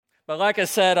But like I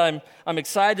said, I'm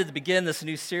excited to begin this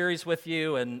new series with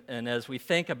you, and as we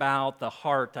think about the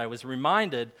heart, I was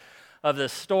reminded of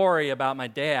this story about my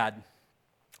dad.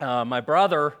 My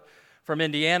brother from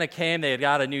Indiana came. They had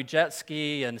got a new jet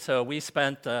ski, and so we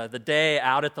spent the day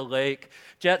out at the lake,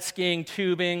 jet skiing,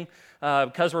 tubing,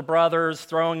 because we're brothers,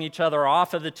 throwing each other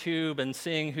off of the tube and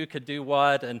seeing who could do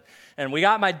what. And we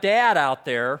got my dad out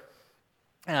there.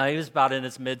 He was about in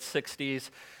his mid-60s,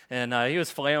 and he was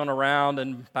flailing around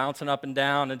and bouncing up and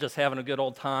down and just having a good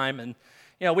old time. And,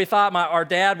 we thought our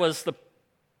dad was the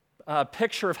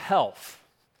picture of health.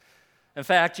 In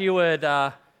fact, you would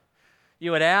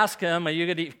ask him, or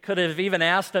you could have even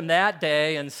asked him that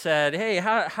day and said, "Hey,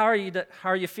 how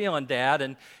are you feeling, Dad?"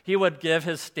 And he would give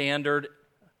his standard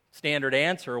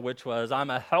answer, which was, "I'm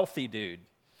a healthy dude."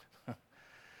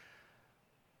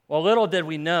 Well, little did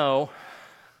we know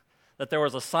that there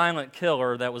was a silent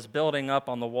killer that was building up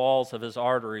on the walls of his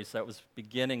arteries that was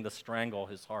beginning to strangle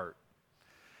his heart.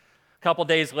 A couple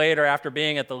days later, after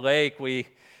being at the lake, he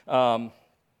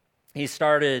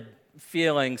started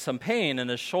feeling some pain in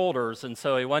his shoulders, and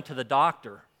so he went to the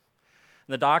doctor.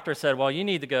 And the doctor said, "Well, you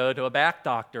need to go to a back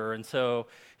doctor." And so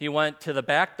he went to the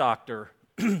back doctor,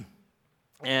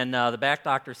 and the back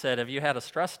doctor said, "Have you had a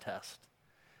stress test?"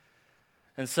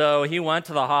 And so he went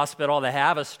to the hospital to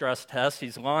have a stress test.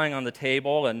 He's lying on the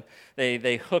table, and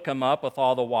they hook him up with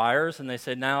all the wires, and they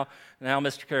said, now,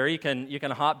 Mr. Carey, you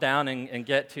can hop down and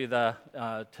get to the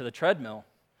treadmill.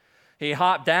 He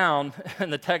hopped down,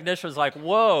 and the technician was like,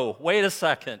 "Whoa, wait a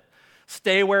second.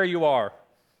 Stay where you are.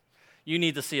 You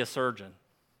need to see a surgeon."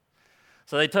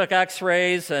 So they took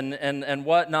x-rays and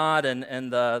whatnot,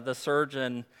 and the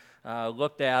surgeon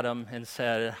looked at him and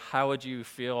said, "How would you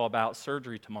feel about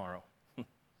surgery tomorrow?"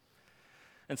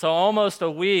 And so almost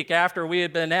a week after we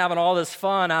had been having all this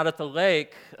fun out at the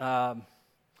lake, we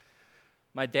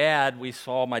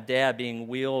saw my dad being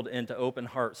wheeled into open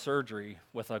heart surgery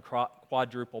with a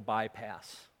quadruple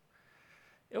bypass.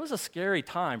 It was a scary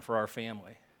time for our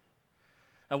family.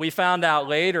 And we found out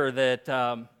later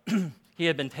that he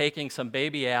had been taking some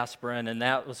baby aspirin, and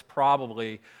that was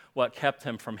probably what kept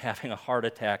him from having a heart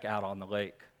attack out on the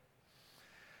lake.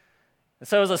 And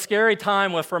so it was a scary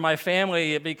time for my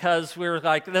family because we were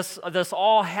like, this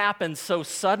all happened so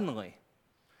suddenly.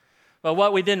 But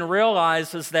what we didn't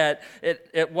realize is that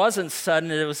it wasn't sudden.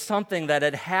 It was something that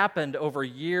had happened over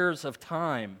years of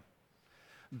time,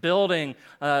 building,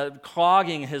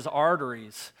 clogging his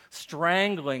arteries,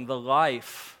 strangling the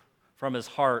life from his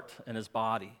heart and his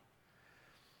body.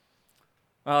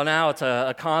 Well, now it's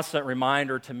a constant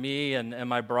reminder to me and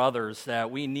my brothers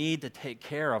that we need to take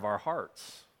care of our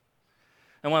hearts.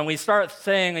 And when we start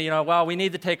saying, we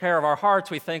need to take care of our hearts,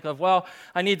 we think of,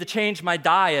 I need to change my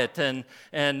diet,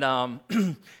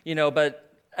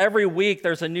 but every week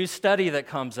there's a new study that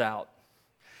comes out.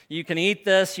 You can eat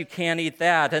this, you can't eat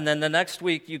that, and then the next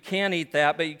week you can eat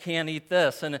that, but you can't eat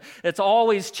this, and it's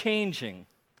always changing.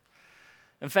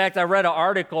 In fact, I read an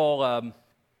article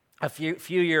a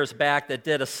few years back that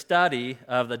did a study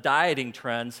of the dieting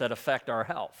trends that affect our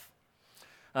health.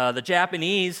 The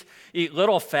Japanese eat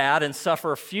little fat and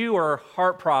suffer fewer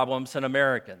heart problems than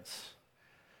Americans.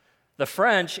 The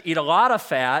French eat a lot of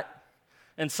fat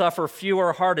and suffer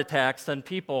fewer heart attacks than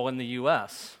people in the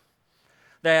U.S.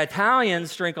 The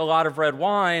Italians drink a lot of red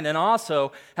wine and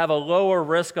also have a lower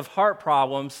risk of heart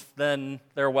problems than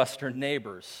their Western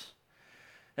neighbors.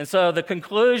 And so the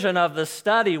conclusion of the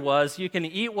study was you can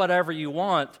eat whatever you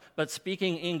want, but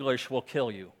speaking English will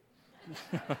kill you.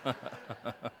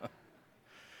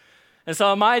 And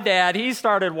so my dad, he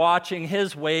started watching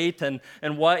his weight and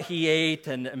what he ate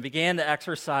and began to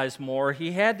exercise more.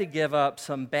 He had to give up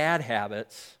some bad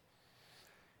habits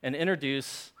and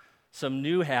introduce some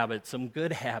new habits, some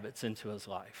good habits into his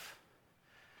life.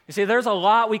 You see, there's a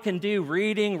lot we can do,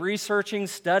 reading, researching,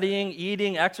 studying,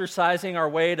 eating, exercising our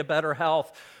way to better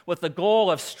health with the goal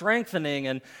of strengthening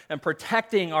and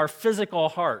protecting our physical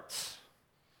hearts.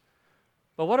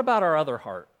 But what about our other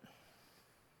heart?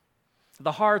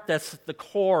 The heart that's the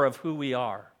core of who we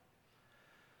are.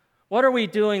 What are we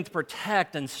doing to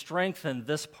protect and strengthen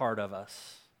this part of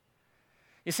us?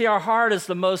 You see, our heart is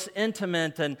the most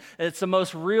intimate and it's the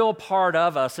most real part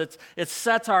of us. It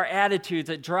sets our attitudes,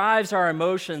 it drives our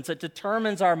emotions, it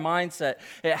determines our mindset,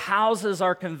 it houses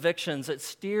our convictions, it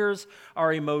steers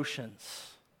our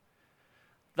emotions.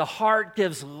 The heart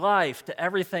gives life to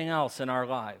everything else in our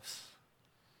lives.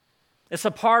 It's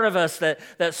a part of us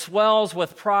that swells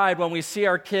with pride when we see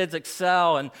our kids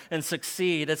excel and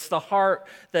succeed. It's the part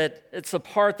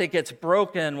that gets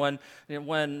broken when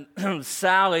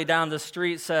Sally down the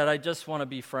street said, "I just want to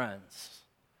be friends."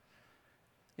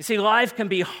 You see, life can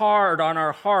be hard on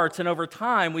our hearts, and over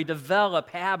time we develop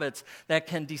habits that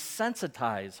can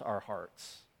desensitize our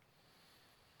hearts.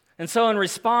 And so in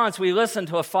response, we listen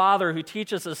to a father who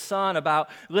teaches his son about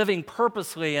living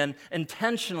purposely and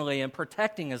intentionally and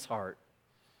protecting his heart.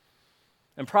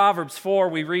 In Proverbs 4,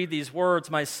 we read these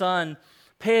words, "My son,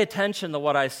 pay attention to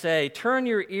what I say. Turn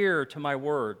your ear to my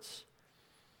words.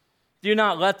 Do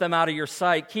not let them out of your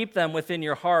sight. Keep them within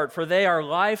your heart, for they are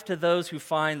life to those who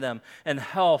find them and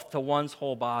health to one's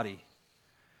whole body."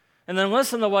 And then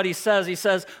listen to what he says. He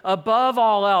says, above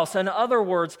all else, in other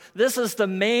words, this is the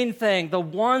main thing, the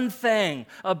one thing,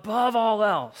 above all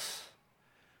else,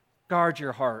 guard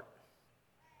your heart.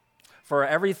 For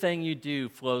everything you do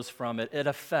flows from it. It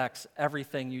affects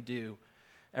everything you do,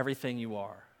 everything you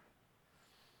are.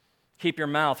 Keep your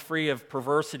mouth free of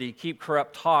perversity. Keep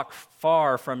corrupt talk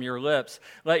far from your lips.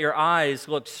 Let your eyes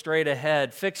look straight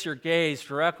ahead. Fix your gaze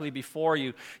directly before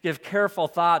you. Give careful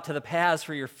thought to the paths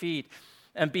for your feet,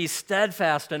 and be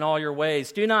steadfast in all your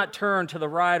ways. Do not turn to the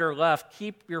right or left.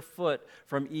 Keep your foot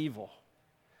from evil.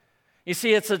 You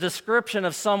see, it's a description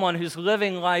of someone who's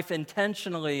living life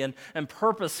intentionally and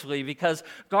purposefully, because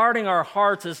guarding our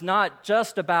hearts is not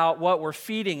just about what we're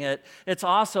feeding it, it's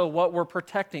also what we're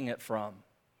protecting it from.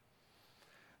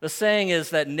 The saying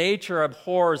is that nature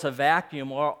abhors a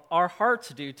vacuum, or our hearts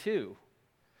do too.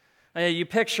 You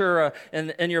picture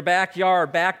in your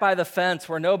backyard, back by the fence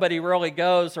where nobody really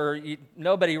goes or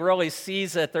nobody really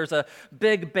sees it, there's a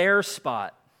big bare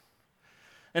spot.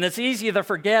 And it's easy to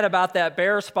forget about that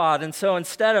bare spot. And so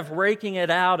instead of raking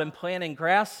it out and planting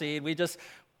grass seed,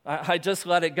 I just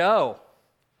let it go.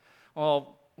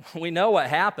 Well, we know what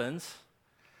happens.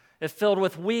 It's filled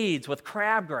with weeds, with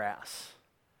crabgrass.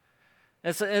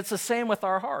 It's the same with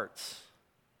our hearts.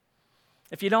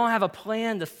 If you don't have a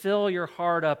plan to fill your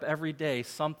heart up every day,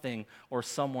 something or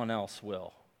someone else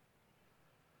will.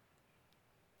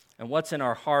 And what's in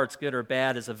our hearts, good or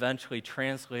bad, is eventually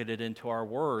translated into our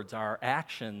words, our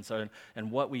actions, and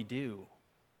what we do.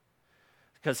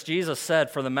 Because Jesus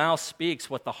said, "For the mouth speaks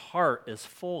what the heart is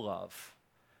full of."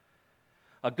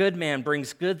 A good man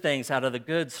brings good things out of the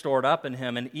good stored up in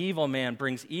him. An evil man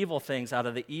brings evil things out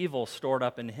of the evil stored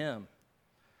up in him.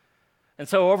 And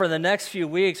so over the next few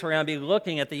weeks, we're going to be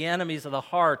looking at the enemies of the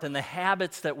heart and the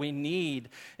habits that we need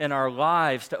in our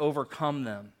lives to overcome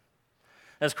them.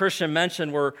 As Christian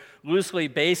mentioned, we're loosely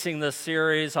basing this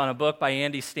series on a book by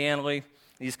Andy Stanley,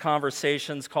 these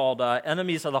conversations called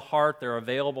Enemies of the Heart. They're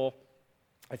available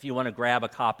if you want to grab a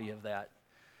copy of that.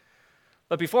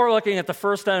 But before looking at the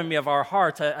first enemy of our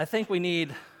hearts, I think we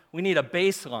need a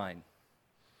baseline.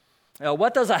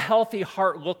 What does a healthy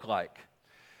heart look like?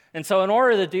 And so in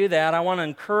order to do that, I want to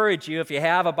encourage you, if you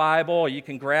have a Bible, you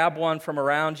can grab one from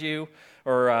around you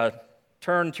or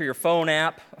turn to your phone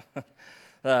app,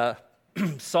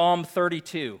 Psalm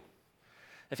 32.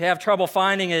 If you have trouble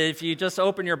finding it, if you just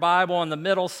open your Bible in the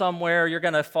middle somewhere, you're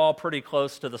going to fall pretty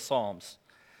close to the Psalms.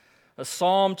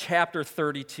 Psalm chapter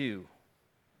 32.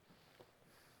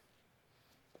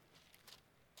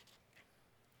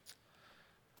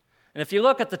 And if you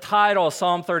look at the title of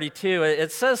Psalm 32,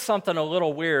 it says something a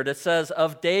little weird. It says,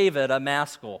 "Of David, a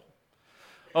maskil."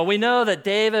 Well, we know that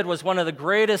David was one of the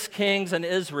greatest kings in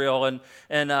Israel and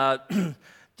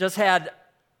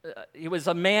he was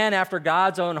a man after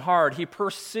God's own heart. He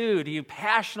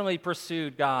passionately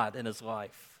pursued God in his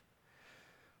life.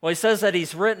 Well, he says that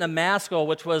he's written a maskil,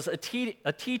 which was a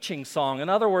teaching song. In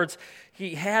other words,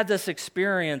 he had this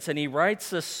experience, and he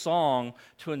writes this song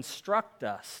to instruct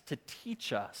us, to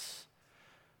teach us,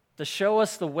 to show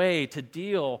us the way to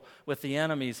deal with the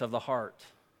enemies of the heart.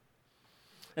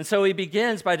 And so he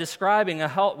begins by describing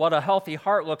what a healthy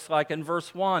heart looks like. In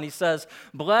verse 1, he says,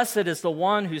 "Blessed is the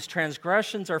one whose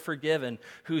transgressions are forgiven,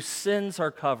 whose sins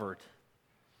are covered.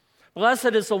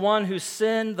 Blessed is the one whose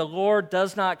sin the Lord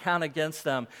does not count against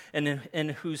them, and in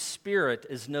whose spirit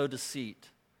is no deceit."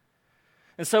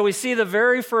 And so we see the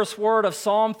very first word of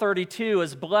Psalm 32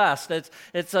 is blessed.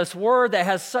 It's this word that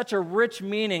has such a rich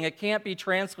meaning, it can't be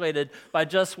translated by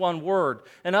just one word.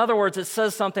 In other words, it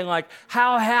says something like,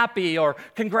 how happy, or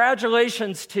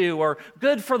congratulations to, or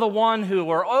good for the one who,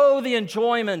 or oh, the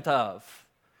enjoyment of.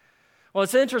 Well,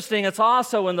 it's interesting, it's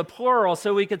also in the plural,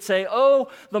 so we could say, oh,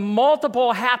 the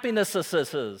multiple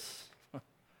happinesses,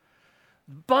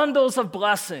 bundles of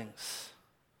blessings.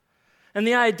 And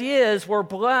the idea is we're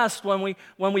blessed when we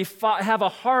have a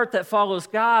heart that follows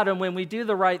God and when we do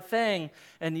the right thing.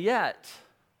 And yet,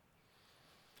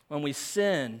 when we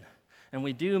sin and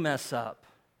we do mess up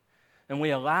and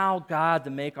we allow God to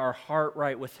make our heart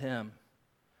right with Him,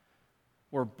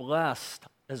 we're blessed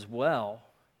as well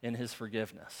in His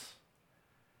forgiveness.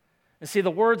 And see,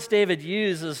 the words David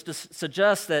uses to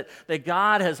suggest that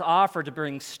God has offered to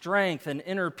bring strength and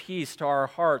inner peace to our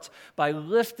hearts by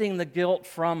lifting the guilt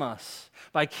from us,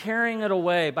 by carrying it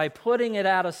away, by putting it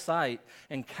out of sight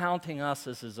and counting us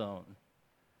as his own.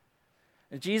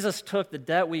 And Jesus took the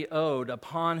debt we owed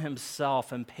upon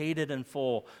himself and paid it in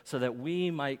full so that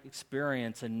we might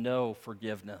experience and know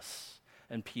forgiveness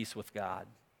and peace with God.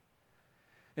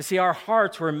 You see, our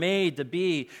hearts were made to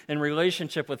be in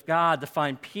relationship with God, to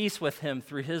find peace with him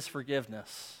through his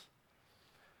forgiveness.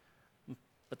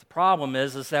 But the problem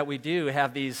is that we do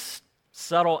have these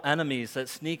subtle enemies that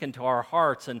sneak into our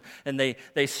hearts, and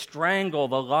they strangle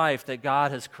the life that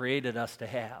God has created us to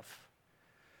have.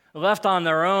 Left on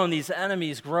their own, these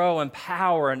enemies grow in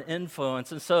power and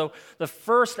influence. And so the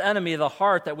first enemy of the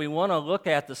heart that we want to look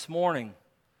at this morning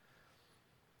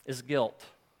is guilt.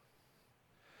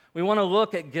 We want to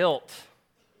look at guilt.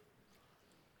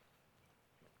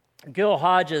 Gil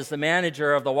Hodges, the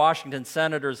manager of the Washington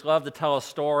Senators, loved to tell a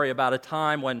story about a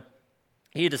time when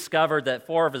he discovered that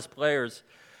 4 of his players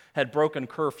had broken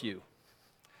curfew.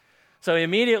 So he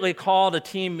immediately called a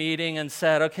team meeting and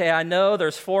said, okay, I know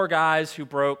there's 4 guys who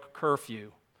broke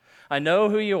curfew. I know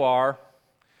who you are,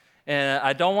 and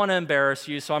I don't want to embarrass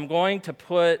you, so I'm going to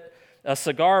put a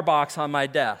cigar box on my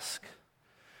desk.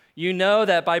 You know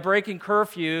that by breaking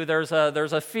curfew, there's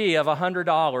a fee of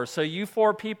 $100. So you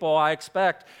 4 people, I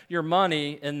expect your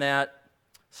money in that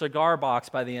cigar box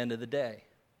by the end of the day.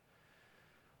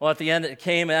 Well, it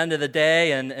came end of the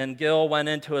day, and Gil went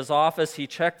into his office. He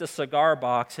checked the cigar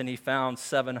box, and he found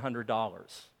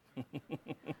 $700.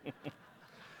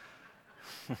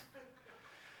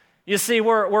 You see,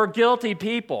 we're guilty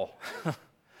people.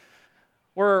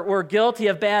 We're guilty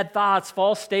of bad thoughts,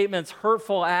 false statements,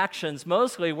 hurtful actions.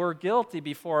 Mostly, we're guilty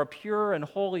before a pure and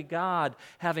holy God,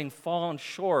 having fallen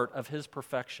short of his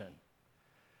perfection.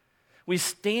 We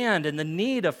stand in the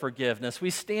need of forgiveness. We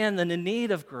stand in the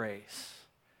need of grace.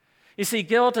 You see,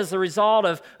 guilt is the result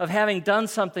of having done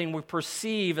something we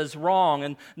perceive as wrong.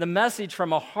 And the message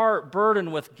from a heart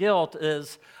burdened with guilt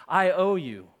is, I owe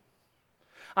you.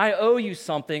 I owe you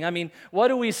something. I mean, what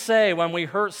do we say when we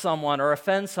hurt someone or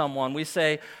offend someone? We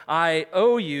say, I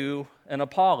owe you an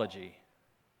apology.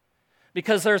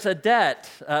 Because there's a debt.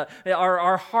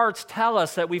 Our hearts tell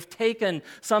us that we've taken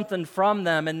something from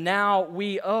them and now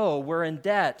we owe. We're in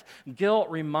debt. Guilt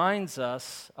reminds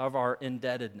us of our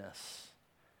indebtedness.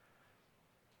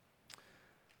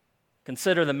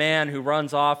 Consider the man who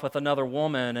runs off with another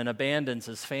woman and abandons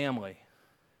his family.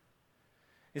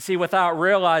 You see, without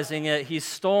realizing it, he's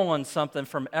stolen something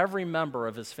from every member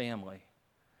of his family.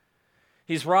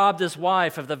 He's robbed his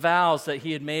wife of the vows that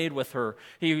he had made with her.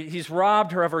 He's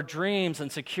robbed her of her dreams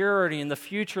and security and the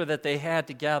future that they had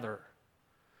together.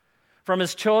 From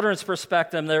his children's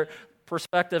perspective,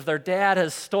 their dad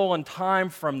has stolen time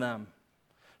from them.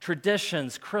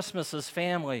 Traditions, Christmas,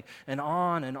 family, and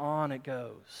on it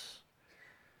goes.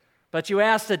 But you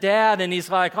ask the dad, and he's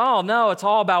like, oh, no, it's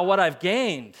all about what I've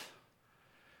gained.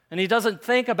 And he doesn't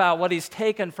think about what he's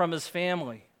taken from his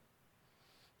family.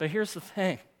 But here's the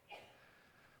thing.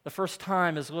 The first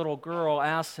time his little girl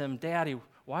asks him, Daddy,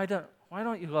 why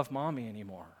don't you love Mommy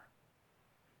anymore?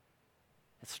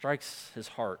 It strikes his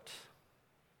heart.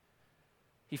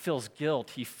 He feels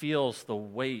guilt. He feels the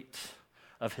weight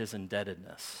of his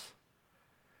indebtedness.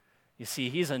 You see,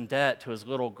 he's in debt to his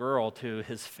little girl, to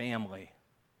his family.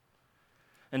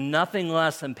 And nothing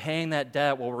less than paying that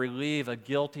debt will relieve a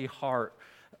guilty heart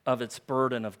of its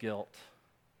burden of guilt.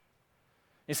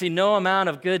 You see, no amount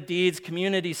of good deeds,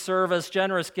 community service,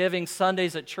 generous giving,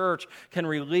 Sundays at church can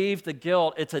relieve the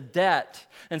guilt. It's a debt.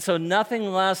 And so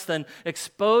nothing less than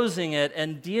exposing it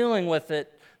and dealing with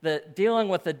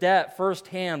the debt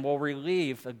firsthand will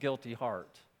relieve a guilty heart.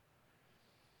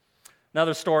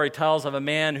 Another story tells of a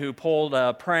man who pulled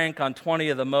a prank on 20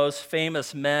 of the most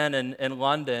famous men in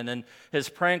London, and his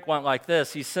prank went like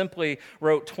this. He simply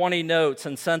wrote 20 notes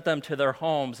and sent them to their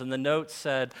homes, and the notes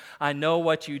said, I know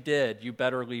what you did, you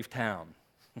better leave town.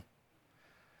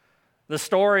 The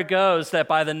story goes that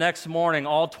by the next morning,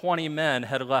 all 20 men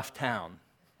had left town.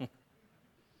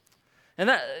 And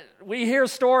we hear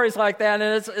stories like that,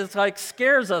 and it's like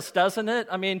scares us, doesn't it?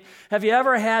 I mean, have you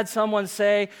ever had someone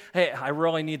say, hey, I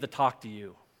really need to talk to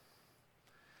you?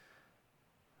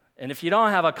 And if you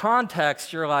don't have a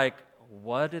context, you're like,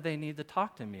 what do they need to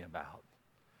talk to me about?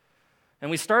 And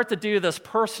we start to do this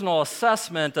personal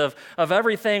assessment of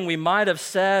everything we might have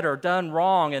said or done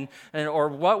wrong and or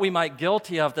what we might be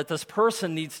guilty of that this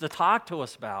person needs to talk to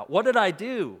us about. What did I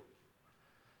do?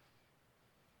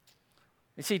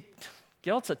 You see,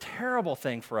 guilt's a terrible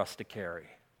thing for us to carry.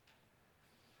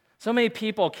 So many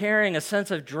people carrying a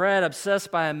sense of dread, obsessed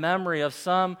by a memory of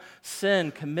some sin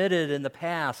committed in the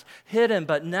past, hidden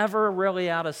but never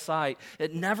really out of sight.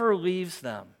 It never leaves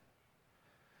them.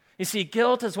 You see,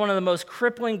 guilt is one of the most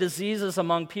crippling diseases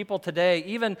among people today.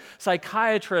 Even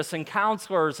psychiatrists and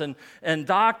counselors and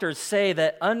doctors say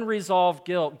that unresolved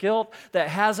guilt that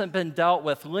hasn't been dealt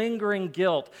with, lingering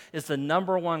guilt, is the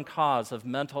number one cause of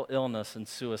mental illness and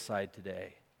suicide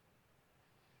today.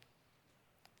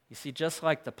 You see, just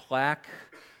like the plaque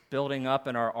building up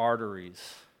in our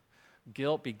arteries,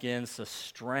 guilt begins to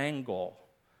strangle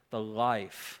the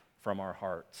life from our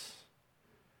hearts.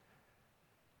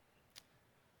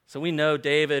 So we know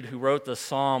David, who wrote the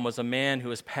psalm, was a man who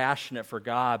was passionate for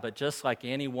God, but just like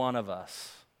any one of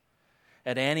us,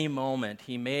 at any moment,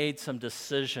 he made some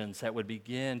decisions that would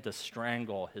begin to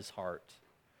strangle his heart.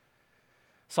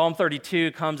 Psalm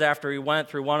 32 comes after he went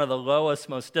through one of the lowest,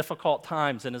 most difficult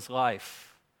times in his life.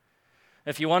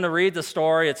 If you want to read the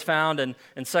story, it's found in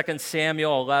 2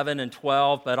 Samuel 11 and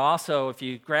 12, but also if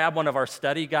you grab one of our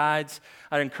study guides,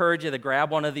 I'd encourage you to grab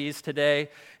one of these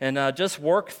today and just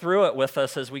work through it with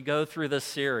us as we go through this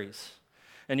series.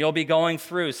 And you'll be going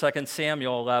through 2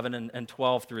 Samuel 11 and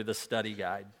 12 through the study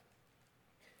guide.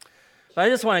 But I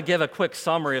just want to give a quick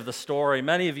summary of the story.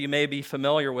 Many of you may be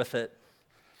familiar with it.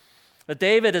 But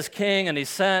David is king, and he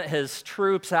sent his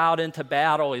troops out into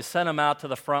battle. He sent them out to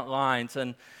the front lines,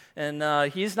 and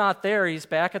he's not there. He's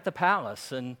back at the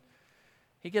palace, and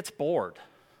he gets bored.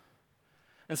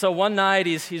 And so one night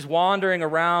he's wandering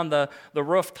around the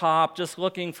rooftop just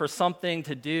looking for something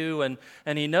to do,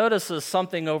 and he notices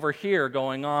something over here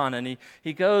going on, and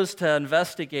he goes to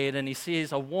investigate, and he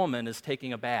sees a woman is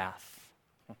taking a bath.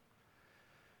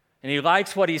 And he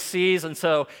likes what he sees, and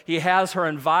so he has her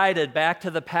invited back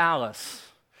to the palace.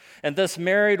 And this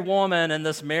married woman and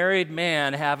this married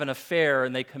man have an affair,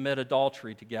 and they commit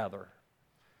adultery together.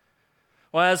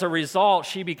 Well, as a result,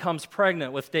 she becomes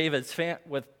pregnant with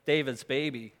David's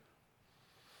baby,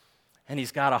 and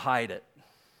he's got to hide it.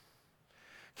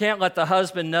 Can't let the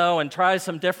husband know, and tries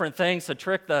some different things to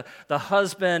trick the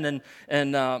husband,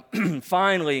 and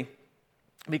finally,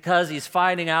 because he's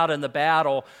fighting out in the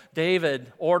battle,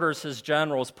 David orders his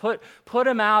generals, put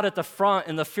him out at the front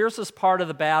in the fiercest part of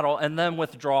the battle, and then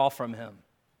withdraw from him.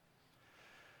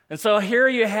 And so here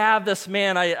you have this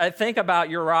man. I think about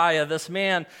Uriah, this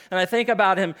man, and I think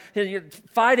about him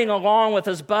fighting along with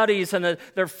his buddies, and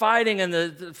they're fighting, and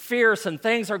the fierce, and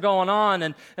things are going on,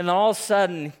 and then all of a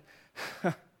sudden,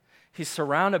 he's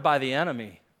surrounded by the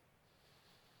enemy,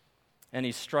 and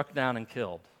he's struck down and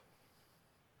killed.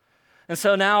 And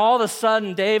so now all of a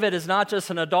sudden, David is not just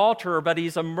an adulterer, but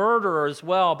he's a murderer as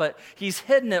well, but he's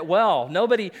hidden it well.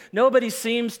 Nobody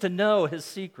seems to know his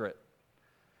secret.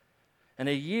 And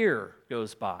a year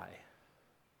goes by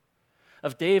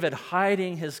of David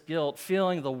hiding his guilt,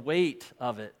 feeling the weight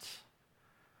of it.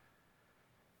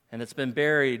 And it's been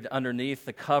buried underneath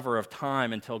the cover of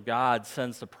time until God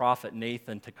sends the prophet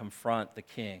Nathan to confront the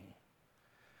king.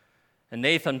 And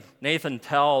Nathan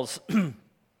tells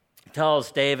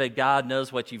David, God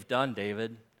knows what you've done,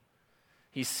 David.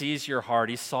 He sees your heart.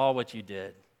 He saw what you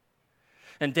did.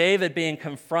 And David, being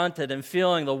confronted and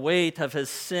feeling the weight of his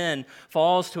sin,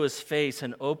 falls to his face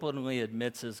and openly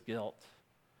admits his guilt.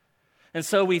 And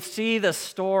so we see the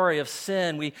story of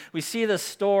sin. We see this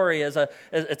story as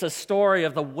it's a story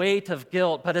of the weight of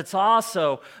guilt, but it's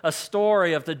also a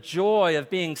story of the joy of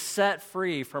being set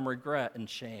free from regret and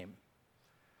shame.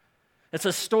 It's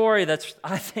a story that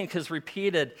I think is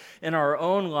repeated in our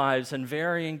own lives in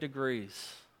varying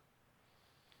degrees.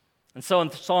 And so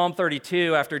in Psalm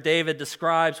 32, after David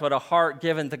describes what a heart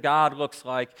given to God looks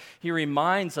like, he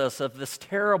reminds us of this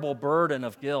terrible burden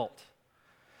of guilt.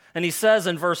 And he says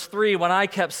in verse 3, when I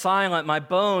kept silent, my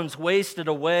bones wasted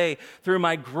away through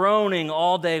my groaning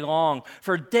all day long.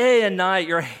 For day and night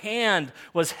your hand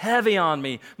was heavy on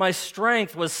me. My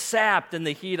strength was sapped in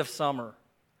the heat of summer.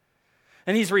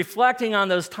 And he's reflecting on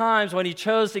those times when he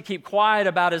chose to keep quiet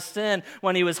about his sin,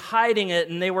 when he was hiding it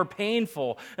and they were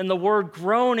painful. And the word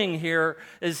groaning here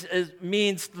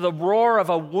means the roar of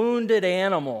a wounded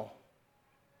animal.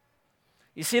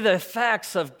 You see, the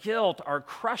effects of guilt are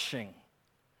crushing.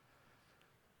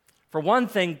 For one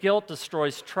thing, guilt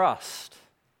destroys trust.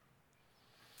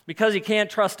 Because he can't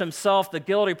trust himself, the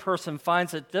guilty person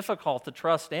finds it difficult to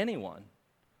trust anyone.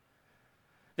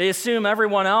 They assume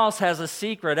everyone else has a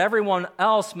secret. Everyone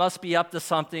else must be up to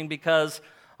something because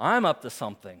I'm up to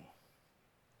something.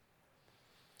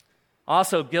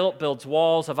 Also, guilt builds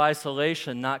walls of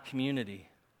isolation, not community.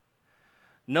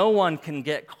 No one can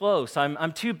get close.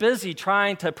 I'm too busy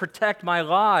trying to protect my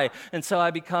lie, and so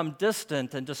I become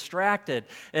distant and distracted,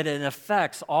 and it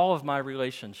affects all of my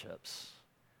relationships.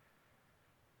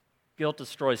 Guilt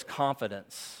destroys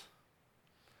confidence.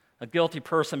 A guilty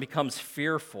person becomes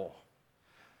fearful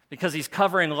because he's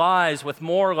covering lies with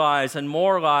more lies,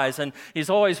 and he's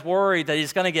always worried that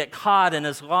he's going to get caught in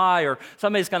his lie, or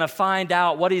somebody's going to find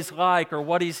out what he's like or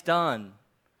what he's done.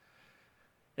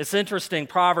 It's interesting,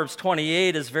 Proverbs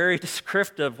 28 is very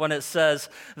descriptive when it says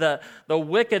that the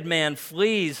wicked man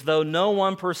flees though no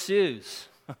one pursues.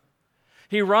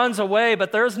 He runs away,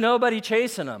 but there's nobody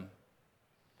chasing him.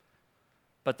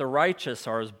 But the righteous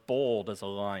are as bold as a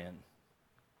lion.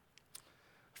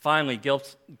 Finally,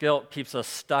 guilt keeps us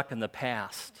stuck in the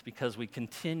past because we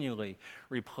continually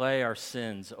replay our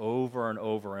sins over and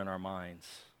over in our minds.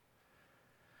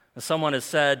 As someone has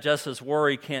said, just as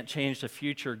worry can't change the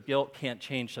future, guilt can't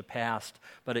change the past,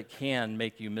 but it can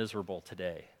make you miserable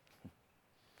today.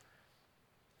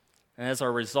 And as a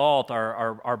result,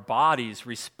 our bodies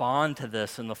respond to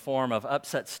this in the form of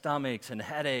upset stomachs and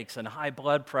headaches and high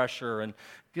blood pressure, and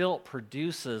guilt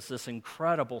produces this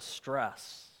incredible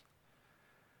stress.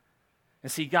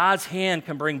 And see, God's hand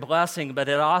can bring blessing, but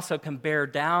it also can bear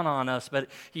down on us, but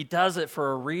He does it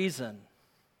for a reason.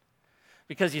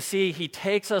 Because you see, He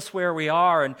takes us where we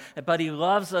are, but He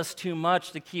loves us too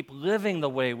much to keep living the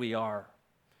way we are.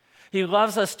 He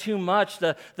loves us too much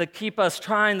to keep us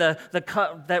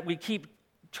that we keep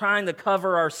trying to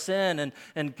cover our sin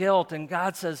and guilt. And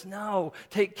God says, no,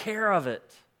 take care of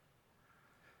it.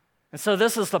 And so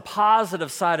this is the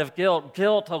positive side of guilt.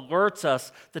 Guilt alerts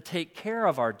us to take care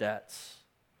of our debts.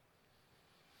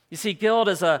 You see, guilt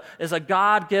is a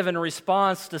God-given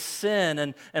response to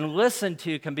sin, and listened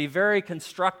to can be very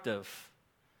constructive.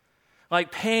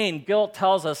 Like pain, guilt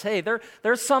tells us, hey,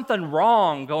 there's something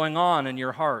wrong going on in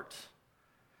your heart.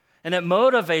 And it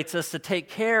motivates us to take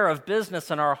care of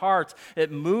business in our hearts.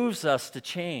 It moves us to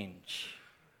change.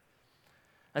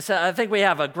 I think we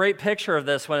have a great picture of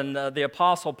this when the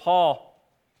Apostle Paul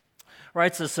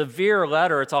writes a severe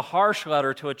letter. It's a harsh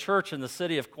letter to a church in the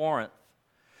city of Corinth.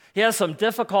 He has some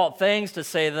difficult things to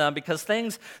say to them because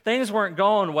things weren't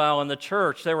going well in the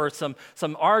church. There were some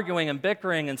arguing and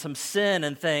bickering and some sin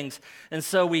and things. And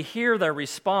so we hear their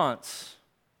response.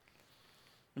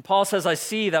 And Paul says, I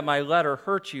see that my letter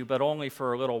hurt you, but only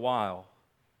for a little while.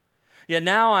 Yet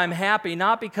now I'm happy,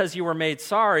 not because you were made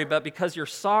sorry, but because your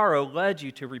sorrow led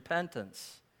you to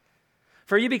repentance.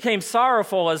 For you became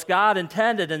sorrowful as God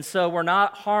intended, and so were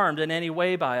not harmed in any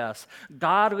way by us.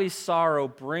 Godly sorrow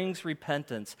brings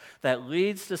repentance that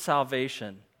leads to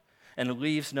salvation and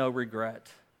leaves no regret.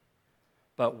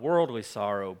 But worldly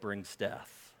sorrow brings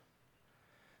death.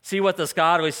 See what this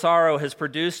godly sorrow has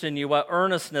produced in you, what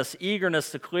earnestness, eagerness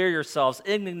to clear yourselves,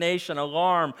 indignation,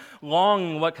 alarm,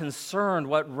 longing, what concern,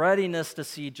 what readiness to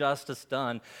see justice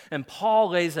done. And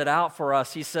Paul lays it out for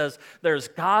us. He says there's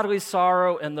godly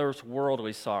sorrow and there's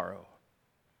worldly sorrow.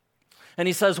 And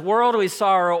he says worldly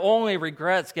sorrow only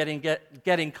regrets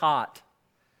getting caught.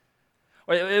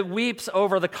 It weeps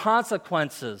over the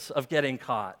consequences of getting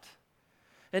caught.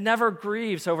 It never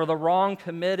grieves over the wrong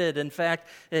committed. In fact,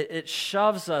 it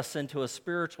shoves us into a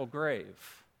spiritual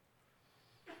grave.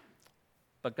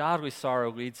 But godly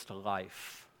sorrow leads to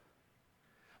life.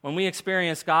 When we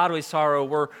experience godly sorrow,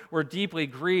 we're deeply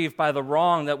grieved by the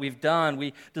wrong that we've done.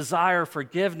 We desire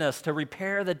forgiveness, to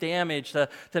repair the damage, to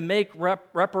make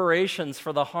reparations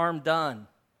for the harm done.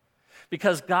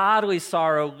 Because godly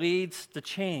sorrow leads to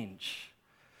change.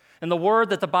 And the word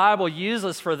that the Bible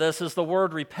uses for this is the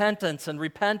word repentance. And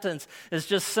repentance is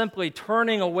just simply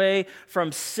turning away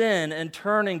from sin and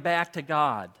turning back to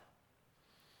God.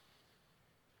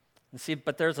 And see,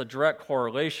 but there's a direct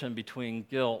correlation between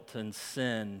guilt and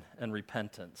sin and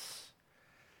repentance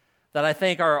that I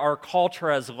think our culture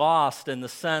has lost in the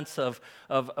sense of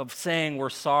saying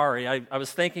we're sorry. I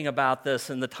was thinking about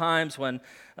this in the times when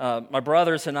my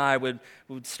brothers and I would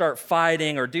start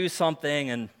fighting or do something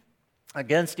and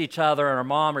against each other, and our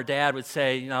mom or dad would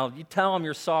say, you tell them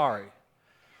you're sorry.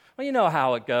 Well, you know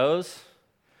how it goes.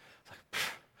 It's like,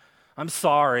 I'm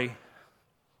sorry,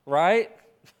 right?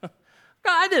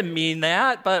 I didn't mean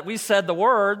that, but we said the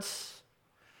words.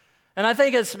 And I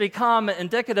think it's become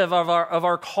indicative of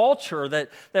our culture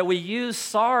that we use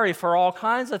sorry for all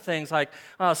kinds of things, like,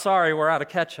 oh, sorry, we're out of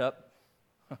ketchup.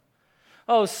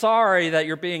 Oh, sorry that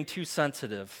you're being too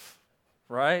sensitive,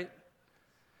 right?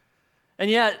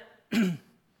 And yet,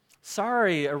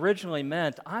 sorry originally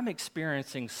meant I'm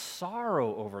experiencing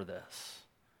sorrow over this.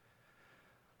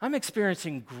 I'm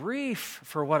experiencing grief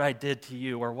for what I did to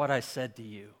you or what I said to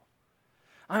you.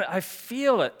 I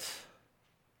feel it.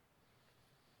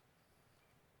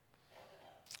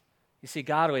 You see,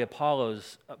 godly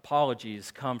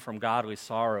apologies come from godly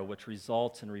sorrow, which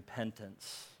results in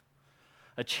repentance,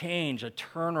 a change, a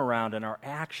turnaround in our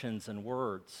actions and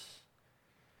words.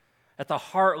 At the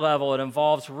heart level, it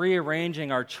involves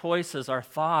rearranging our choices, our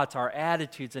thoughts, our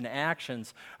attitudes, and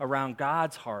actions around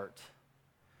God's heart.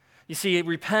 You see,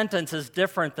 repentance is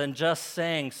different than just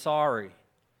saying sorry.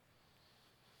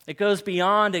 It goes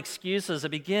beyond excuses. It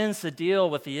begins to deal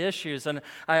with the issues. And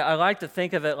I like to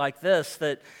think of it like this,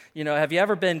 that, have you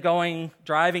ever been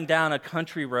driving down a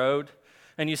country road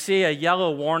and you see a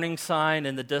yellow warning sign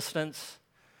in the distance?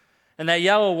 And that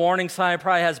yellow warning sign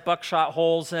probably has buckshot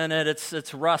holes in it.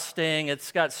 It's rusting.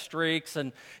 It's got streaks.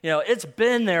 And, it's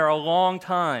been there a long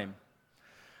time.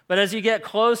 But as you get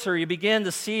closer, you begin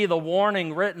to see the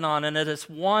warning written on it. It's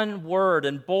one word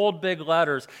in bold, big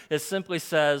letters. It simply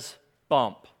says,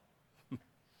 bump.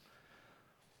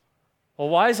 Well,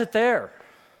 why is it there?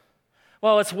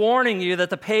 Well, it's warning you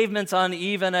that the pavement's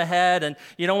uneven ahead and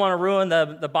you don't want to ruin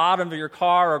the bottom of your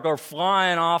car or go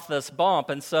flying off this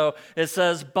bump. And so it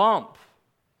says bump.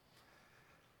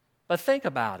 But think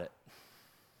about it.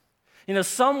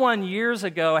 Someone years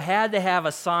ago had to have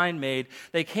a sign made.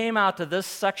 They came out to this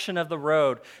section of the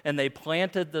road and they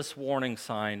planted this warning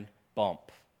sign,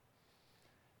 bump.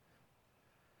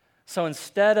 So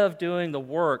instead of doing the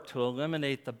work to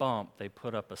eliminate the bump, they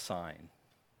put up a sign.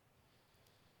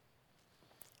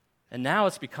 And now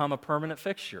it's become a permanent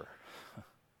fixture.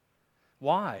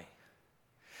 Why?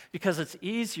 Because it's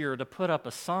easier to put up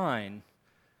a sign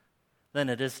than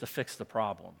it is to fix the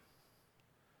problem.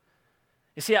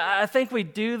 You see, I think we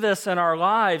do this in our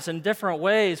lives in different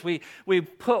ways. We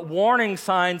put warning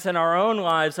signs in our own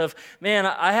lives of, man,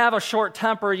 I have a short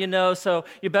temper, so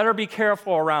you better be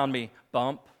careful around me.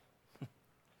 Bump.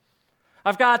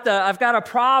 I've got a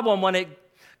problem when it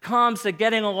comes to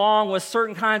getting along with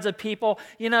certain kinds of people.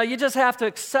 You just have to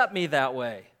accept me that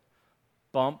way.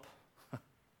 Bump.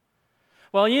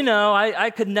 Well,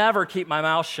 I could never keep my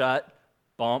mouth shut.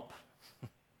 Bump.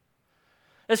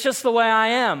 It's just the way I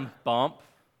am. Bump.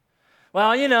 Well,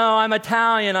 I'm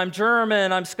Italian, I'm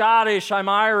German, I'm Scottish, I'm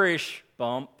Irish.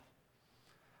 Bump.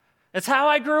 It's how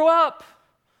I grew up.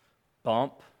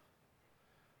 Bump.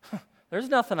 There's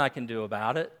nothing I can do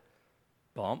about it.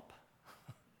 Bump.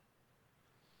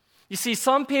 You see,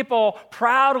 some people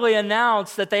proudly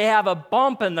announce that they have a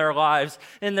bump in their lives,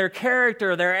 in their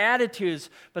character, their attitudes,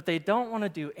 but they don't want to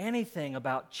do anything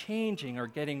about changing or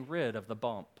getting rid of the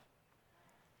bump.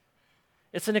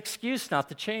 It's an excuse not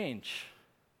to change.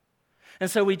 And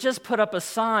so we just put up a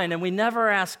sign and we never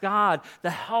ask God to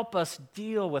help us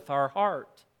deal with our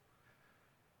heart.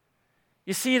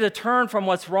 You see, the turn from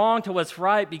what's wrong to what's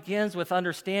right begins with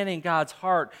understanding God's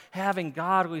heart, having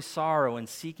godly sorrow, and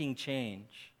seeking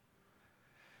change.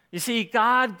 You see,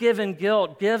 God-given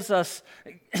guilt gets us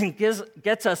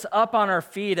up on our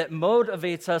feet. It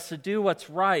motivates us to do what's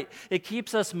right. It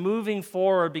keeps us moving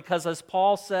forward because, as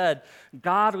Paul said,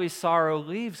 godly sorrow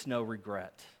leaves no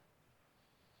regret.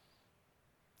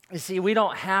 You see, we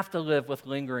don't have to live with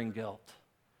lingering guilt.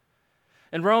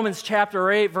 In Romans chapter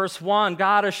 8, verse 1,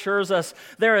 God assures us,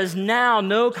 there is now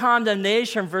no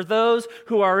condemnation for those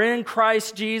who are in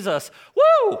Christ Jesus.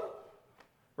 Woo!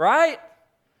 Right?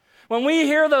 When we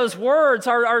hear those words,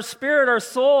 our spirit, our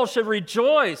soul should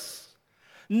rejoice.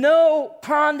 No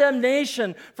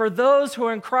condemnation for those who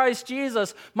are in Christ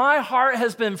Jesus. My heart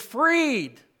has been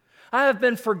freed. I have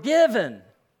been forgiven.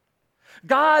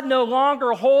 God no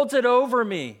longer holds it over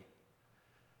me.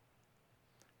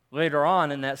 Later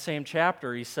on in that same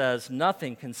chapter, he says,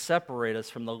 nothing can separate us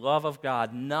from the love of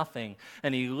God, nothing.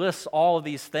 And he lists all of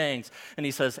these things, and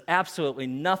he says, absolutely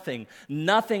nothing,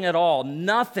 nothing at all,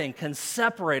 nothing can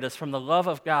separate us from the love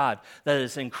of God that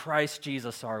is in Christ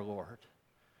Jesus our Lord.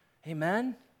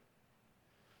 Amen?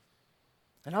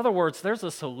 In other words, there's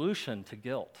a solution to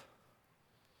guilt.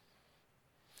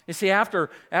 You see,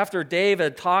 after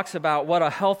David talks about what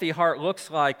a healthy heart looks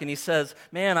like, and he says,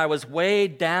 man, I was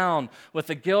weighed down with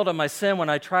the guilt of my sin when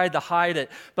I tried to hide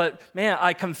it, but man,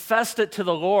 I confessed it to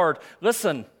the Lord.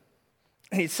 Listen,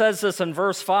 he says this in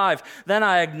verse 5, then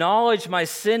I acknowledged my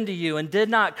sin to you and did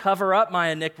not cover up my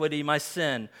iniquity, my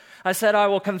sin. I said, I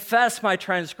will confess my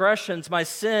transgressions, my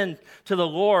sin to the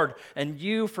Lord, and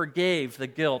you forgave the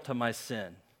guilt of my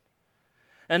sin.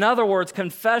 In other words,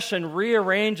 confession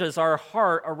rearranges our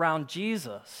heart around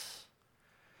Jesus.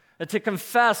 And to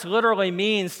confess literally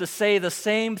means to say the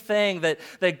same thing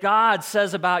that God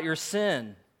says about your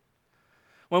sin.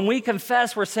 When we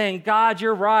confess, we're saying, God,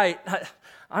 you're right.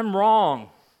 I'm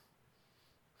wrong.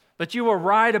 But you were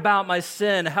right about my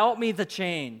sin. Help me to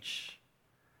change.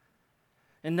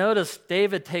 And notice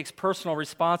David takes personal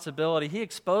responsibility. He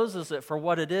exposes it for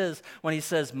what it is when he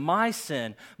says, my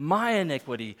sin, my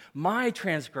iniquity, my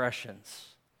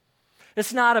transgressions.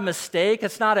 It's not a mistake.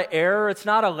 It's not an error. It's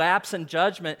not a lapse in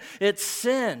judgment. It's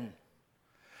sin.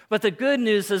 But the good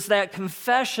news is that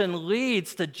confession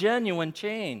leads to genuine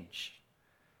change.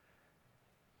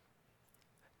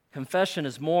 Confession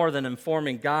is more than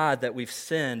informing God that we've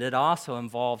sinned. It also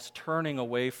involves turning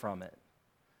away from it.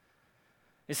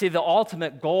 You see, the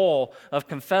ultimate goal of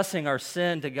confessing our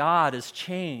sin to God is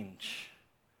change.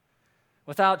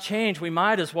 Without change, we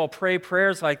might as well pray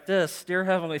prayers like this. Dear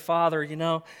Heavenly Father,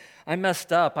 I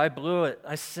messed up. I blew it.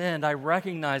 I sinned. I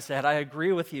recognize that. I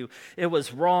agree with you. It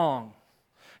was wrong.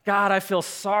 God, I feel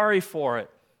sorry for it.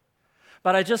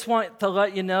 But I just want to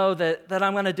let you know that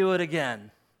I'm going to do it again.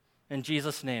 In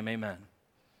Jesus' name, amen.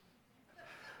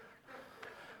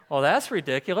 Well, that's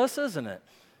ridiculous, isn't it?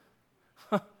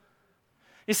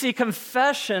 You see,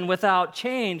 confession without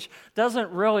change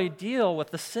doesn't really deal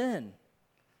with the sin.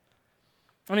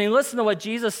 I mean, listen to what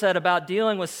Jesus said about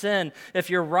dealing with sin. If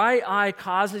your right eye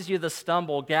causes you to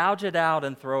stumble, gouge it out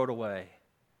and throw it away.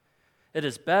 It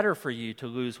is better for you to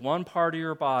lose one part of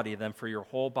your body than for your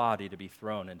whole body to be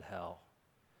thrown into hell.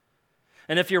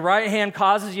 And if your right hand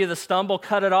causes you to stumble,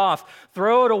 cut it off.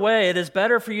 Throw it away. It is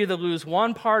better for you to lose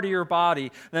one part of your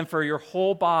body than for your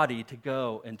whole body to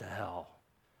go into hell.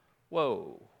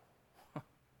 Whoa.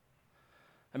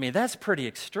 I mean, that's pretty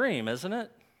extreme, isn't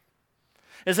it?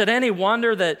 Is it any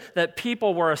wonder that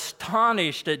people were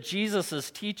astonished at Jesus'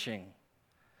 teaching?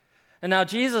 And now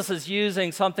Jesus is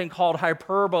using something called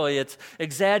hyperbole. It's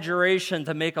exaggeration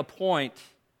to make a point.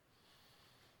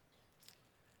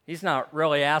 He's not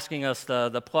really asking us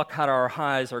to pluck out our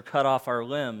eyes or cut off our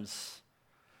limbs,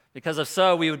 because if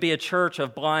so, we would be a church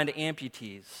of blind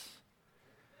amputees.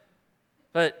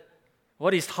 But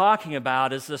what he's talking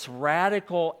about is this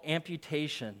radical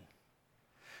amputation.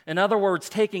 In other words,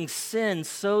 taking sin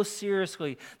so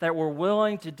seriously that we're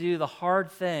willing to do the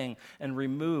hard thing and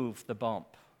remove the bump.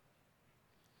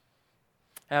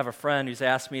 I have a friend who's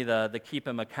asked me to keep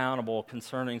him accountable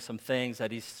concerning some things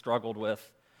that he's struggled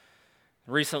with.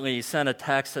 Recently, he sent a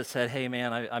text that said, hey,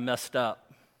 man, I messed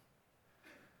up.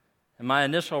 And my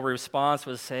initial response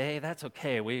was to say, hey, that's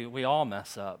okay. We all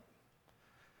mess up.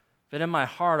 But in my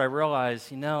heart, I realized,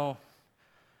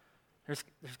 there's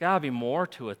got to be more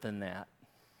to it than that.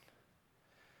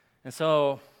 And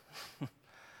so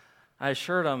I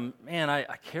assured him, man, I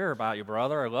care about you,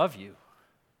 brother. I love you.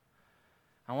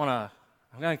 I'm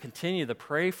going to continue to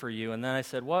pray for you. And then I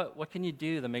said, what can you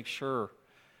do to make sure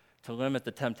to limit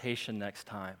the temptation next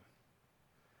time?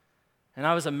 And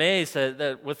I was amazed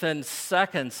that within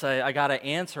seconds, I got an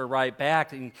answer right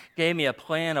back and gave me a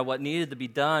plan of what needed to be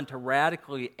done to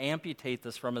radically amputate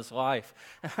this from his life.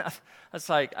 It's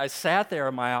like, I sat there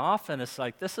in my office, and it's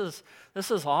like, this is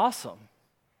awesome.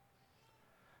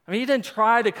 I mean, he didn't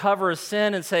try to cover his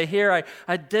sin and say, here,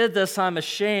 I did this, I'm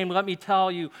ashamed, let me tell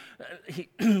you.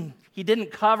 He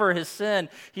didn't cover his sin.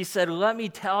 He said, let me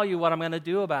tell you what I'm going to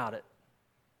do about it.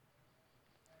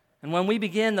 And when we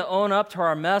begin to own up to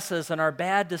our messes and our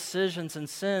bad decisions and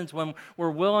sins, when we're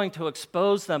willing to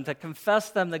expose them, to confess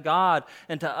them to God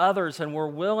and to others, and we're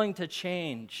willing to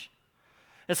change,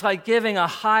 it's like giving a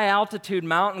high-altitude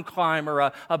mountain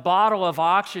climber a bottle of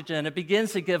oxygen. It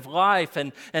begins to give life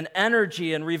and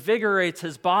energy and revigorates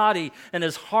his body and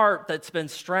his heart that's been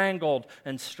strangled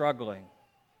and struggling.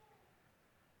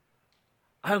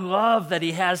 I love that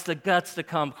he has the guts to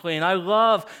come clean. I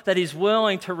love that he's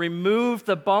willing to remove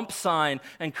the bump sign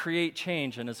and create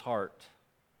change in his heart.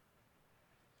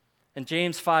 In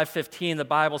James 5:15, the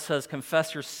Bible says,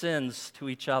 confess your sins to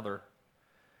each other.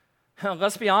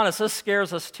 Let's be honest, this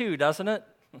scares us too, doesn't it?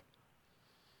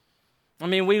 I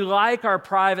mean, we like our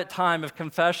private time of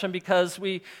confession because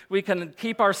we can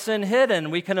keep our sin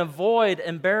hidden. We can avoid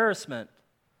embarrassment.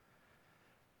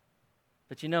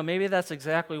 But maybe that's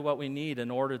exactly what we need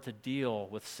in order to deal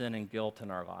with sin and guilt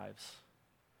in our lives.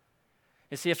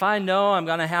 You see, if I know I'm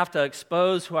going to have to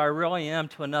expose who I really am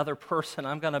to another person,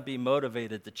 I'm going to be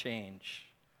motivated to change.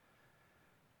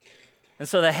 And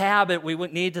so the habit we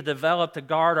would need to develop to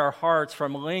guard our hearts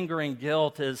from lingering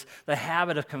guilt is the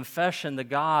habit of confession to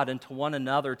God and to one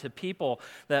another, to people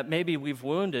that maybe we've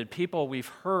wounded, people we've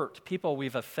hurt, people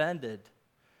we've offended,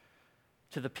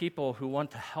 to the people who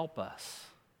want to help us.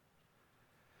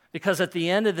 Because at the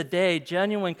end of the day,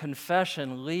 genuine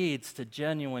confession leads to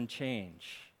genuine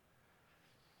change.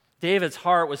 David's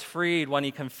heart was freed when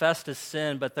he confessed his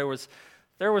sin, but there was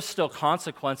still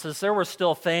consequences. There were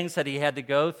still things that he had to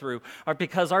go through,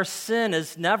 because our sin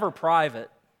is never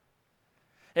private.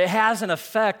 It has an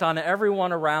effect on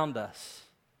everyone around us.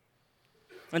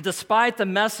 And despite the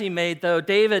mess he made, though,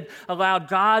 David allowed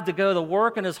God to go to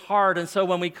work in his heart. And so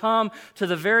when we come to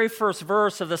the very first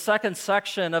verse of the second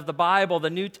section of the Bible, the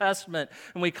New Testament,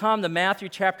 and we come to Matthew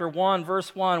chapter 1,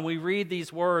 verse 1, we read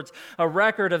these words, a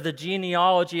record of the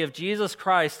genealogy of Jesus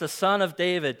Christ, the son of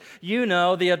David. You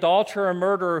know, the adulterer and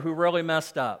murderer who really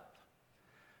messed up.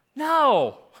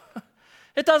 No,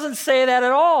 it doesn't say that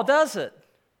at all, does it?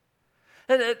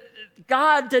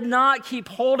 God did not keep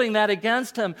holding that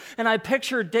against him. And I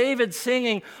picture David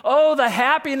singing, oh, the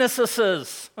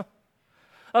happinesses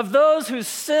of those whose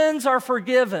sins are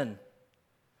forgiven.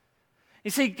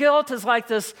 You see, guilt is like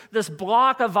this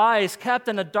block of ice kept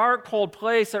in a dark, cold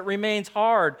place that remains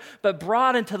hard, but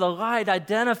brought into the light,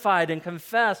 identified and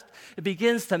confessed, it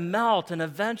begins to melt and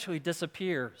eventually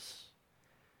disappears.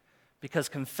 Because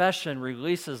confession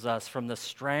releases us from the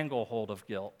stranglehold of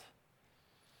guilt.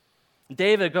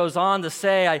 David goes on to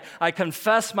say, I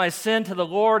confess my sin to the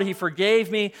Lord. He forgave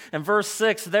me. And verse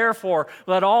 6, therefore,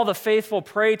 let all the faithful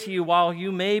pray to you while you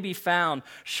may be found.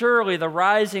 Surely the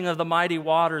rising of the mighty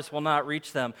waters will not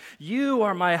reach them. You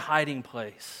are my hiding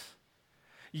place.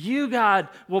 You, God,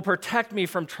 will protect me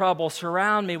from trouble,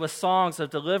 surround me with songs of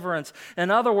deliverance. In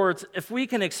other words, if we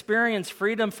can experience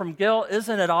freedom from guilt,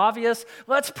 isn't it obvious?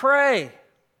 Let's pray.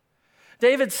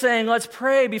 David's saying, let's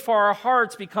pray before our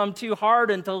hearts become too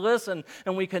hardened to listen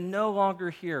and we can no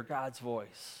longer hear God's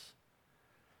voice.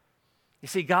 You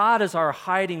see, God is our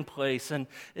hiding place. And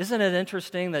isn't it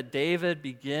interesting that David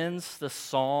begins the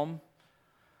psalm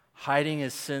hiding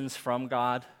his sins from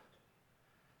God?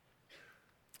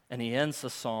 And he ends the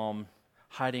psalm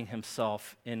hiding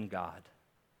himself in God.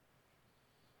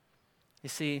 You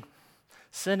see,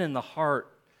 sin in the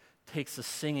heart takes the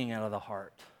singing out of the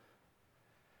heart.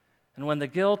 And when the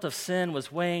guilt of sin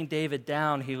was weighing David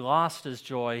down, he lost his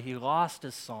joy, he lost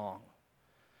his song.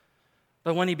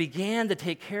 But when he began to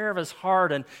take care of his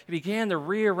heart and he began to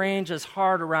rearrange his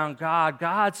heart around God,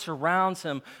 God surrounds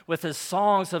him with his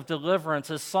songs of deliverance,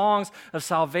 his songs of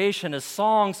salvation, his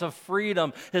songs of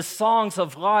freedom, his songs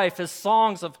of life, his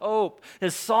songs of hope,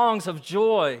 his songs of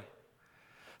joy.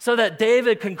 So that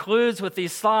David concludes with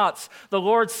these thoughts. The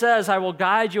Lord says, I will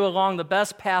guide you along the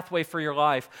best pathway for your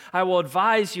life. I will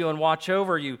advise you and watch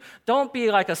over you. Don't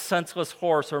be like a senseless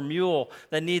horse or mule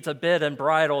that needs a bit and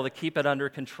bridle to keep it under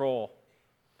control.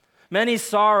 Many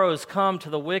sorrows come to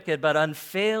the wicked, but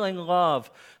unfailing love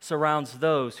surrounds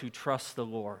those who trust the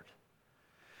Lord.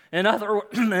 In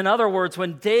other words,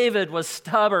 when David was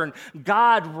stubborn,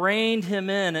 God reined him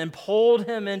in and pulled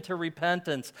him into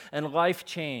repentance and life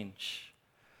change.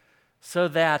 So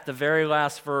that, the very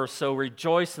last verse, so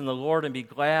rejoice in the Lord and be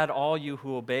glad, all you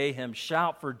who obey him.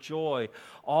 Shout for joy,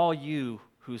 all you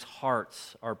whose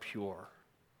hearts are pure.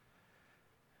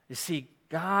 You see,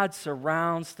 God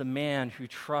surrounds the man who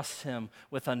trusts him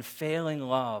with unfailing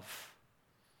love.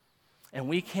 And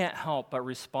we can't help but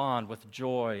respond with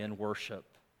joy and worship.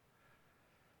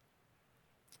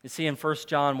 You see, in 1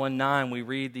 John 1:9, we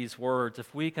read these words,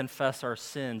 if we confess our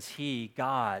sins, he,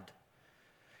 God,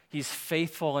 he's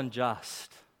faithful and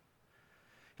just.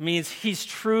 It means he's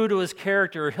true to his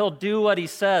character. He'll do what he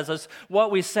says. That's what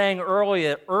we sang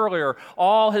earlier.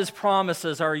 All his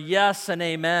promises are yes and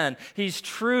amen. He's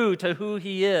true to who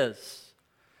he is.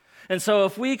 And so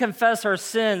if we confess our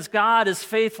sins, God is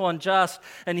faithful and just,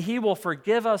 and he will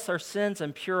forgive us our sins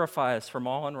and purify us from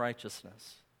all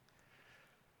unrighteousness.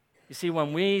 You see,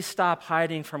 when we stop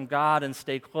hiding from God and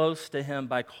stay close to him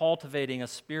by cultivating a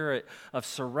spirit of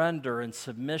surrender and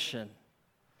submission,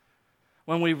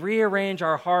 when we rearrange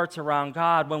our hearts around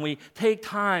God, when we take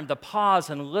time to pause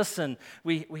and listen,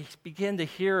 we begin to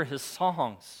hear his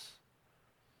songs.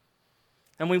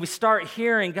 And when we start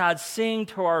hearing God sing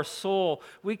to our soul,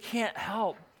 we can't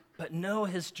help but know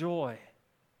his joy.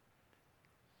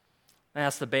 I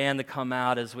ask the band to come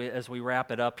out as we wrap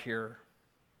it up here.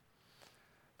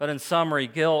 But in summary,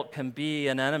 guilt can be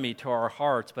an enemy to our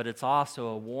hearts, but it's also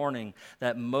a warning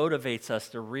that motivates us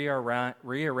to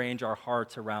rearrange our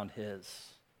hearts around his.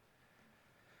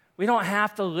 We don't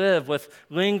have to live with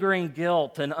lingering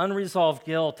guilt and unresolved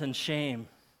guilt and shame.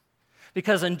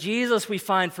 Because in Jesus we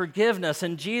find forgiveness,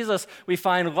 in Jesus we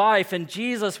find life, in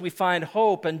Jesus we find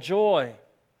hope and joy.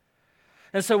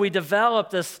 And so we develop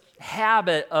this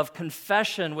habit of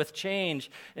confession with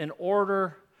change in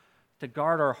order to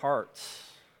guard our hearts.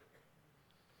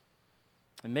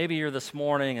 And maybe you're this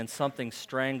morning and something's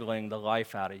strangling the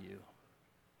life out of you.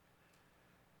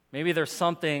 Maybe there's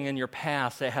something in your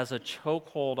past that has a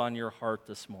chokehold on your heart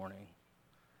this morning.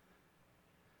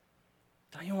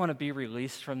 Don't you want to be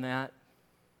released from that?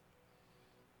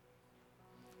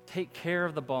 Take care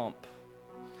of the bump.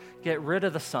 Get rid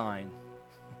of the sign.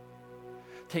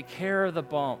 Take care of the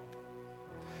bump.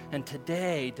 And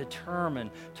today,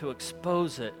 determine to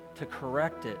expose it, to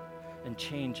correct it, and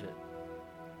change it.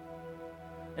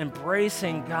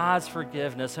 Embracing God's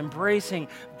forgiveness, embracing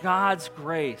God's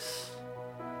grace.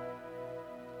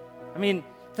 I mean,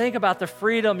 think about the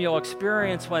freedom you'll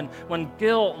experience when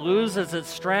guilt loses its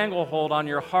stranglehold on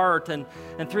your heart, and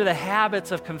through the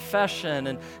habits of confession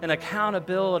and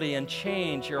accountability and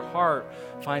change, your heart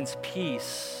finds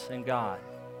peace in God.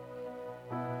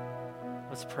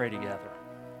 Let's pray together.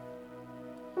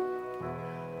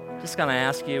 Just going to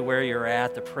ask you where you're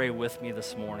at to pray with me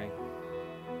this morning.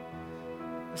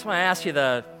 I just want to ask you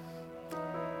to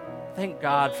thank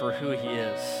God for who He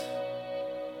is.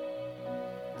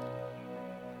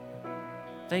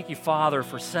 Thank you, Father,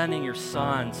 for sending your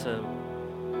Son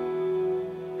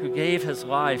who gave His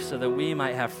life so that we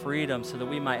might have freedom, so that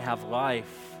we might have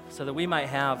life, so that we might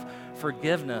have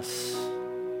forgiveness,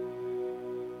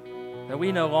 that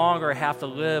we no longer have to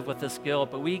live with this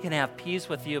guilt, but we can have peace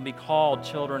with you and be called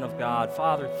children of God.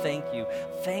 Father, thank you.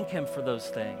 Thank Him for those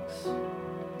things.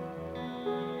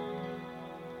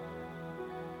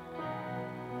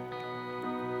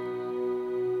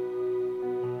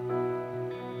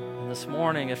 And this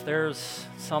morning, if there's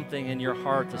something in your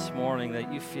heart this morning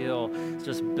that you feel is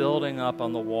just building up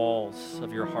on the walls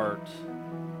of your heart,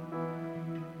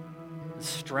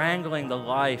 strangling the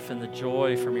life and the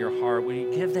joy from your heart, will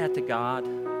you give that to God?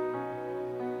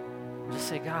 Just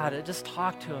say, God, just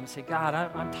talk to Him. Say, God,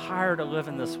 I'm tired of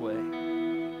living this way.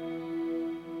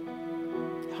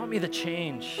 Help me to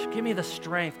change. Give me the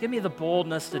strength. Give me the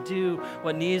boldness to do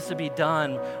what needs to be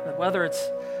done, whether it's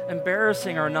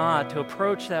embarrassing or not, to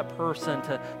approach that person,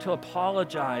 to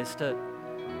apologize, to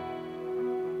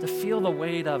feel the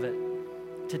weight of it,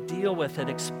 to deal with it,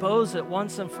 expose it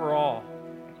once and for all,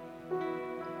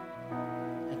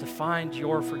 to find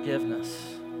your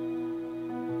forgiveness.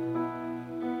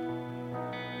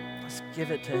 Let's give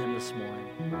it to Him this morning.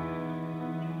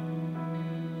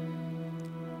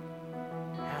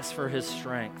 Ask for His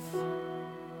strength,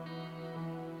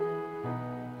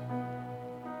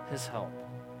 His help.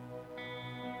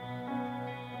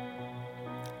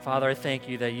 Father, I thank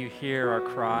you that you hear our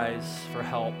cries for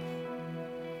help.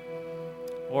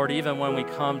 Lord, even when we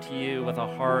come to you with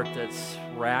a heart that's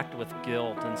racked with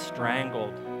guilt and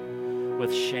strangled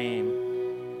with shame,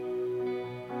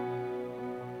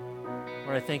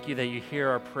 Lord, I thank you that you hear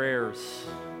our prayers.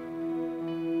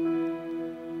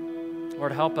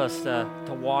 Lord, help us to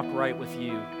walk right with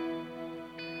you.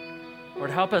 Lord,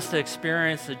 help us to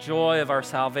experience the joy of our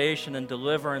salvation and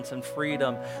deliverance and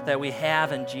freedom that we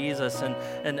have in Jesus,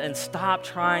 and stop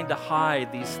trying to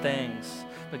hide these things,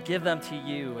 but give them to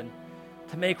you and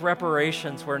to make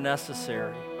reparations where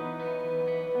necessary.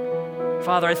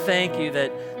 Father, I thank you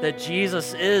that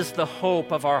Jesus is the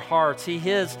hope of our hearts. He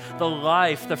is the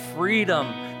life, the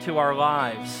freedom to our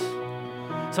lives.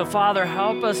 So, Father,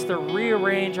 help us to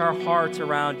rearrange our hearts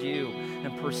around you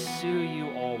and pursue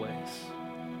you always.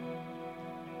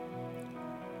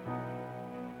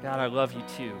 God, I love you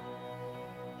too.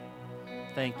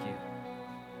 Thank you.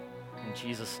 In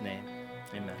Jesus' name,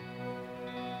 amen.